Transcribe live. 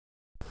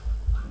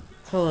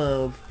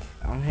Hello,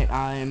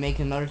 I am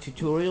making another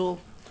tutorial,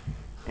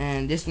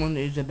 and this one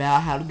is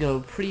about how to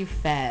go pretty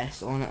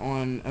fast on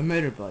a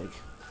motorbike.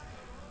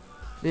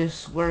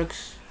 This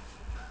works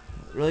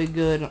really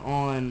good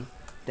on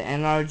the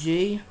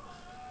NRG,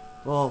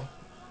 well,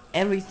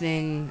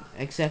 everything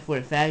except for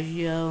the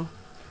Faggio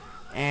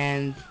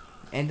and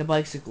the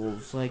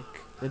bicycles like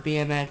the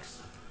BMX,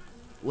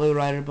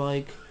 lowrider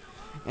bike,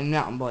 and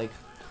mountain bike.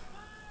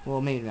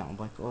 Well, maybe mountain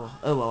bike. Oh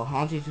well,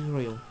 on to the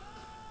tutorial.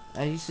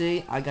 As you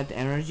see, I got the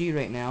energy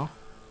right now.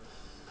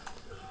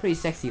 Pretty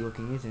sexy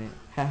looking, isn't it?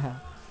 Haha.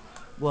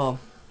 Well,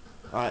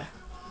 alright.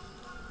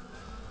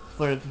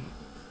 For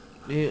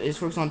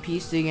this works on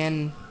PC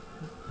and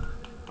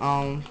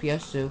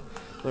PS2,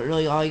 but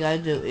really all you gotta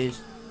do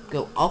is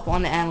go up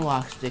on the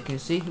analog stick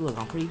and see. Look,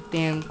 I'm pretty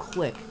damn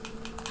quick.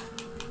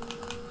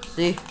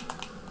 See?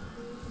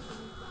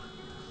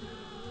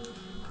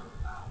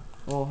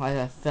 Well,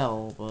 I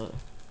fell, but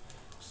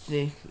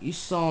see, you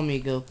saw me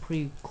go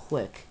pretty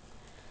quick.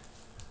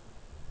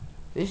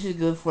 This is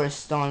good for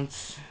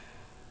stunts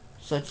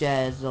such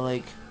as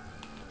like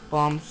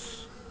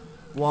bumps,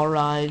 wall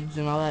rides,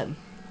 and all that.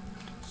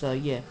 So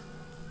yeah.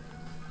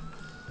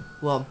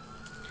 Well,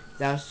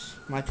 that's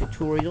my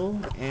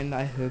tutorial, and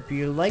I hope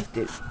you liked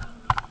it.